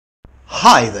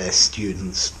Hi there,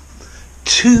 students.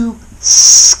 To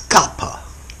scupper.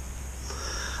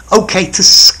 Okay, to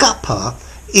scupper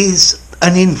is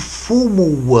an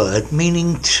informal word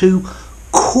meaning to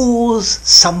cause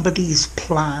somebody's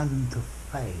plan to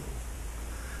fail.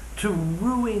 To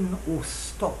ruin or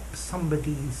stop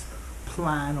somebody's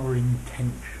plan or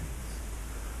intentions.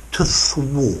 To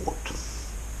thwart.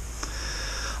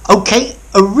 Okay,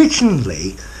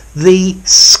 originally the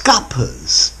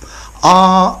scuppers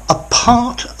are a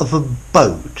part of a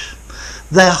boat.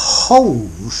 They're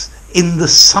holes in the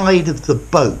side of the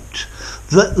boat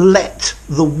that let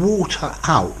the water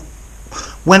out.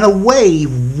 When a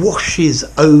wave washes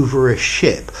over a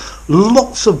ship,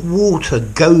 lots of water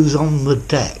goes on the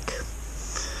deck.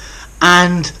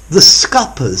 And the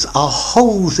scuppers are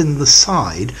holes in the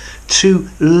side to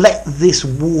let this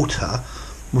water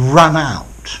run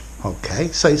out. Okay,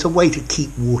 so it's a way to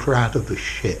keep water out of the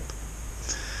ship.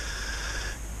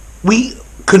 We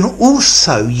can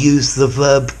also use the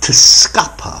verb to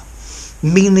scupper,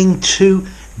 meaning to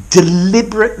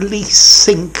deliberately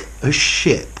sink a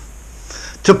ship,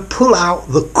 to pull out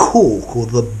the cork or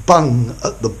the bung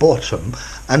at the bottom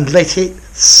and let it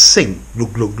sink,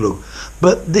 glug, glug, glug.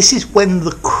 But this is when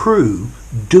the crew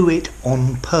do it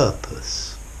on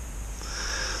purpose.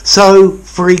 So,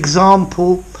 for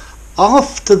example,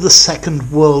 after the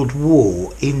Second World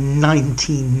War in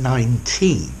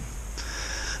 1919,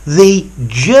 the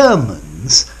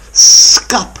Germans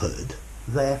scuppered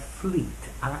their fleet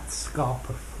at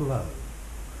Scupper Flow.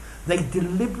 They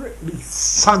deliberately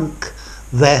sunk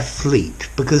their fleet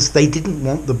because they didn't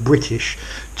want the British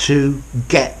to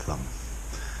get them.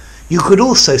 You could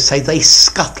also say they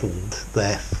scuttled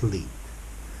their fleet.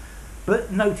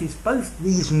 But notice both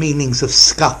these meanings of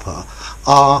scupper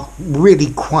are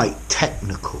really quite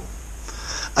technical.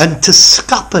 And to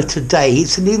scupper today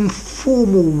is an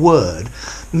informal word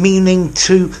meaning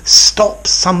to stop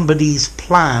somebody's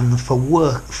plan from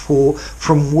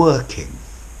working.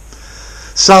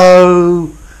 So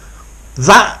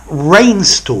that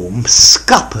rainstorm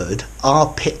scuppered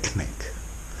our picnic.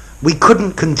 We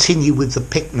couldn't continue with the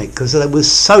picnic because there was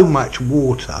so much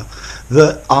water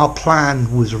that our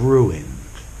plan was ruined.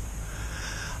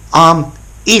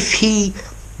 If he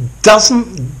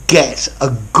doesn't get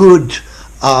a good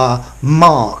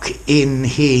mark in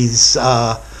his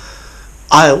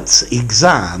IELTS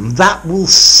exam, that will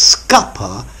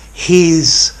scupper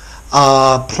his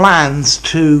plans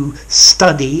to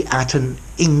study at an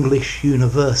English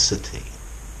university.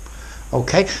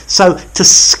 Okay, so to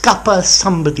scupper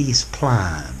somebody's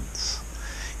plans.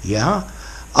 Yeah.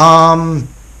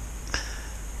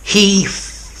 He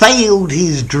failed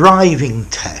his driving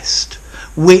test,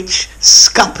 which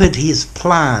scuppered his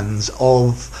plans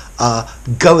of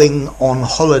going on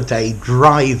holiday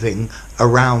driving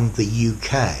around the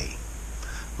UK.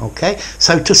 Okay,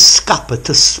 so to scupper,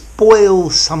 to spoil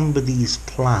somebody's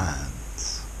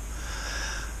plans.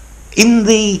 In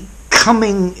the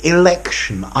coming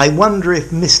election, I wonder if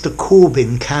Mr.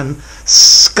 Corbyn can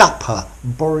scupper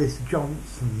Boris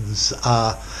Johnson's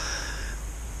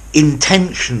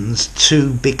intentions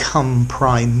to become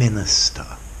Prime Minister.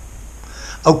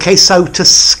 Okay, so to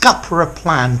scupper a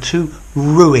plan, to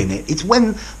ruin it. It's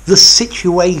when the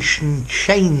situation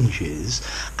changes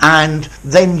and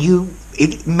then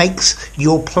it makes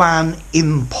your plan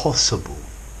impossible.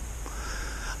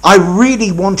 I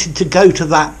really wanted to go to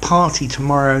that party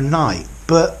tomorrow night,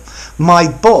 but my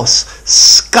boss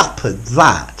scuppered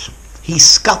that. He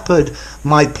scuppered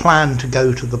my plan to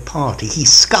go to the party. He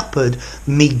scuppered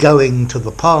me going to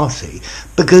the party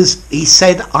because he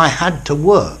said I had to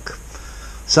work.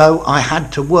 So I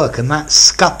had to work, and that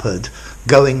scuppered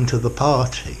going to the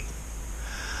party.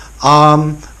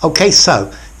 Okay,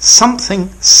 so something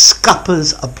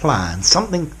scuppers a plan.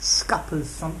 Something scuppers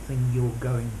something you're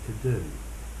going to do.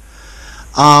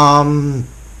 I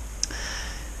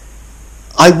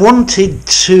wanted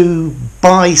to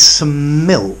buy some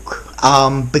milk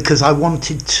because I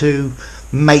wanted to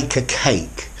make a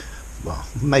cake. Well,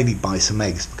 maybe buy some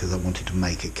eggs because I wanted to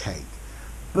make a cake.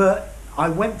 But I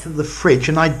went to the fridge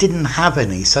and I didn't have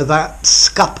any, so that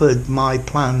scuppered my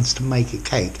plans to make a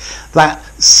cake. That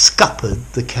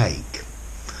scuppered the cake.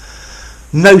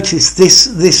 Notice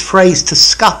this phrase to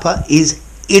scupper is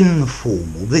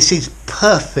informal. This is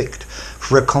perfect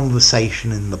for a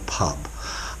conversation in the pub.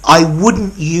 I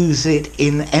wouldn't use it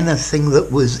in anything that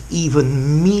was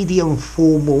even medium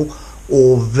formal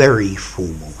or very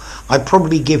formal. I'd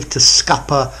probably give to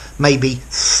scupper maybe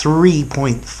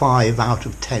 3.5 out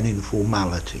of 10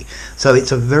 informality. So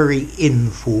it's a very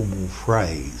informal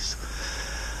phrase.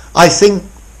 I think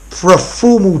for a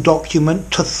formal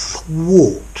document, to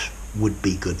thwart would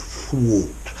be good. Thwart.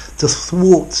 To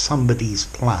thwart somebody's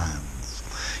plans.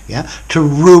 Yeah? To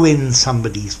ruin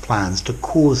somebody's plans, to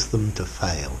cause them to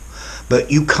fail.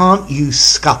 But you can't use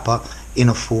scupper in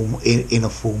a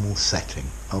formal setting.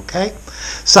 Okay?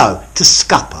 So, to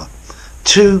scupper,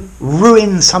 to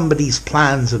ruin somebody's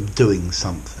plans of doing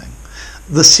something.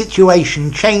 The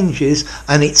situation changes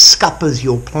and it scuppers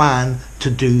your plan to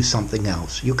do something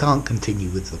else. You can't continue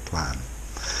with the plan.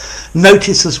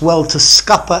 Notice as well, to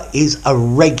scupper is a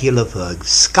regular verb.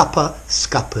 Scupper,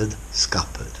 scuppered,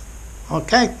 scuppered.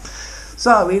 Okay?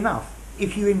 So enough.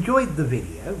 If you enjoyed the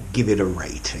video, give it a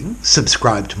rating,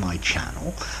 subscribe to my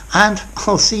channel, and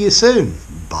I'll see you soon.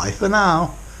 Bye for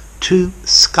now. To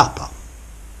scupper.